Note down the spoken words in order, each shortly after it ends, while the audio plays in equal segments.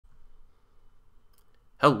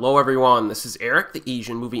Hello everyone, this is Erik, the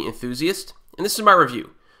Asian movie enthusiast, and this is my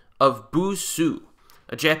review of Busu,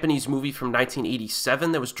 a Japanese movie from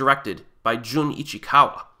 1987 that was directed by Jun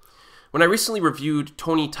Ichikawa. When I recently reviewed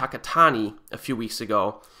Tony Takatani a few weeks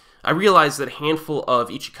ago, I realized that a handful of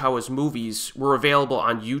Ichikawa's movies were available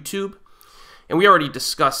on YouTube, and we already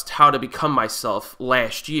discussed How to Become Myself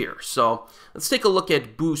last year, so let's take a look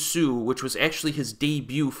at Busu, which was actually his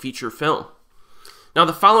debut feature film. Now,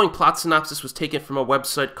 the following plot synopsis was taken from a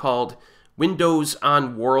website called Windows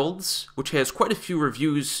on Worlds, which has quite a few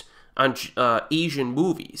reviews on Asian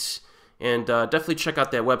movies, and definitely check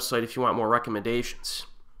out that website if you want more recommendations.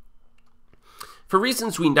 For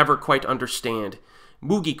reasons we never quite understand,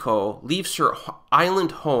 Mugiko leaves her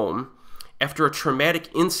island home after a traumatic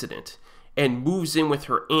incident and moves in with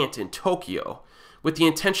her aunt in Tokyo with the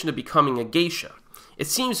intention of becoming a geisha. It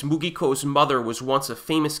seems Mugiko's mother was once a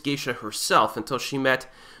famous geisha herself until she met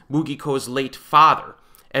Mugiko's late father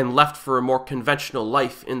and left for a more conventional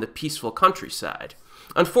life in the peaceful countryside.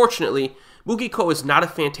 Unfortunately, Mugiko is not a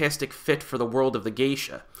fantastic fit for the world of the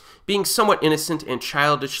geisha, being somewhat innocent and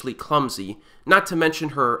childishly clumsy, not to mention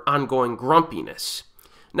her ongoing grumpiness.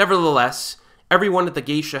 Nevertheless, everyone at the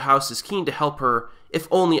geisha house is keen to help her, if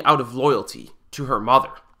only out of loyalty to her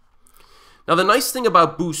mother. Now, the nice thing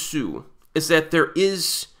about Busu is that there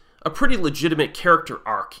is a pretty legitimate character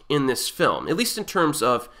arc in this film, at least in terms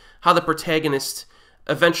of how the protagonist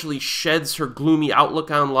eventually sheds her gloomy outlook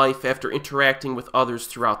on life after interacting with others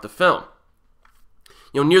throughout the film.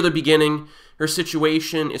 Near the beginning, her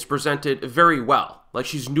situation is presented very well, like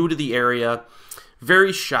she's new to the area,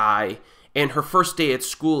 very shy, and her first day at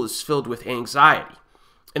school is filled with anxiety.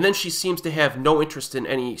 And then she seems to have no interest in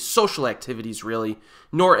any social activities, really,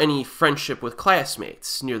 nor any friendship with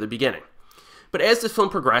classmates near the beginning. But as the film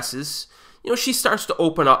progresses, she starts to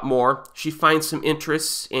open up more. She finds some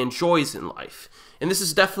interests and joys in life. And this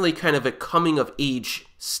is definitely kind of a coming-of-age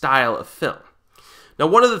style of film. Now,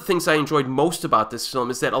 one of the things I enjoyed most about this film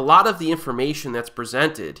is that a lot of the information that's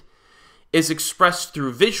presented is expressed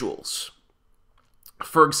through visuals.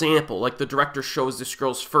 For example, like the director shows this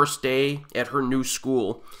girl's first day at her new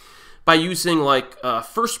school by using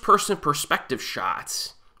first-person perspective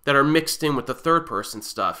shots that are mixed in with the third-person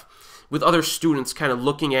stuff, with other students kind of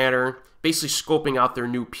looking at her, basically scoping out their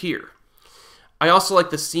new peer. I also like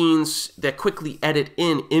the scenes that quickly edit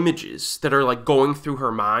in images that are going through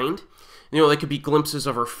her mind. They could be glimpses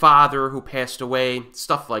of her father who passed away,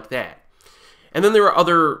 stuff like that. And then there are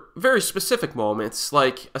other very specific moments,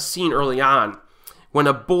 like a scene early on when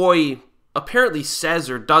a boy apparently says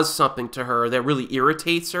or does something to her that really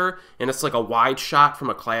irritates her, and it's like a wide shot from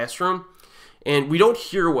a classroom. And we don't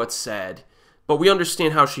hear what's said, but we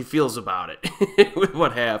understand how she feels about it with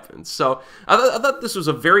what happens. So I thought this was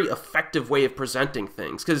a very effective way of presenting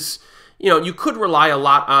things, because you could rely a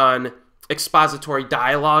lot on expository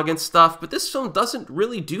dialogue and stuff, but this film doesn't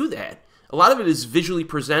really do that. A lot of it is visually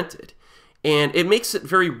presented, and it makes it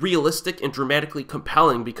very realistic and dramatically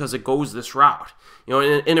compelling because it goes this route.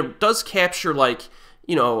 And it does capture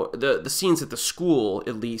the scenes at the school,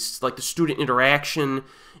 at least, like the student interaction,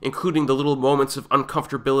 including the little moments of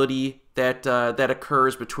uncomfortability that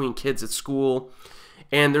occurs between kids at school.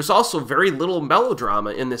 And there's also very little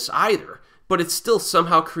melodrama in this either, but it still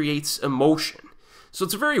somehow creates emotion. So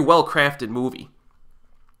it's a very well-crafted movie.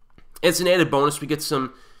 As an added bonus, we get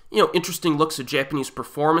some interesting looks at Japanese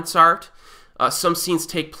performance art. Some scenes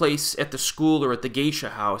take place at the school or at the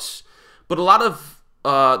geisha house, but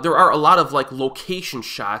there are a lot of location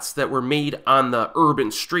shots that were made on the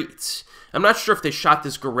urban streets. I'm not sure if they shot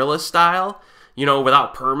this guerrilla style,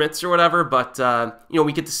 without permits or whatever, but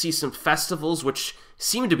we get to see some festivals which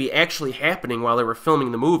seem to be actually happening while they were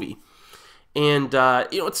filming the movie. And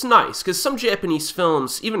it's nice because some Japanese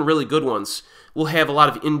films, even really good ones, will have a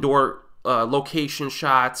lot of indoor location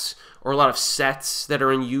shots or a lot of sets that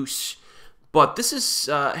are in use. But this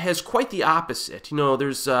has quite the opposite.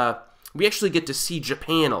 We actually get to see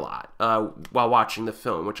Japan a lot while watching the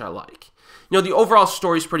film, which I like. The overall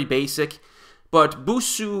story is pretty basic, but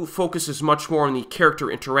Busu focuses much more on the character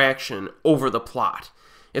interaction over the plot.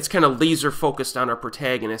 It's kind of laser focused on our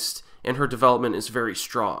protagonist, and her development is very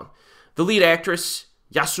strong. The lead actress,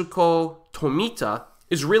 Yasuko Tomita,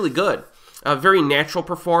 is really good. A very natural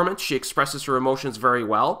performance. She expresses her emotions very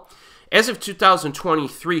well. As of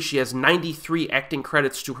 2023, she has 93 acting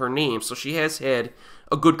credits to her name, so she has had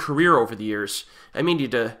a good career over the years. I may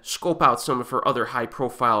need to scope out some of her other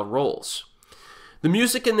high-profile roles. The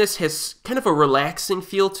music in this has kind of a relaxing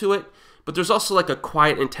feel to it, but there's also a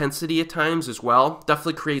quiet intensity at times as well.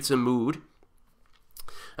 Definitely creates a mood.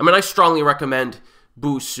 I strongly recommend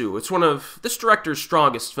Busu. It's one of this director's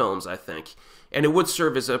strongest films, I think. and it would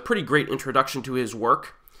serve as a pretty great introduction to his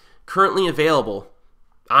work. Currently available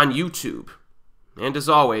on YouTube. And as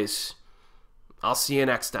always, I'll see you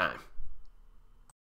next time.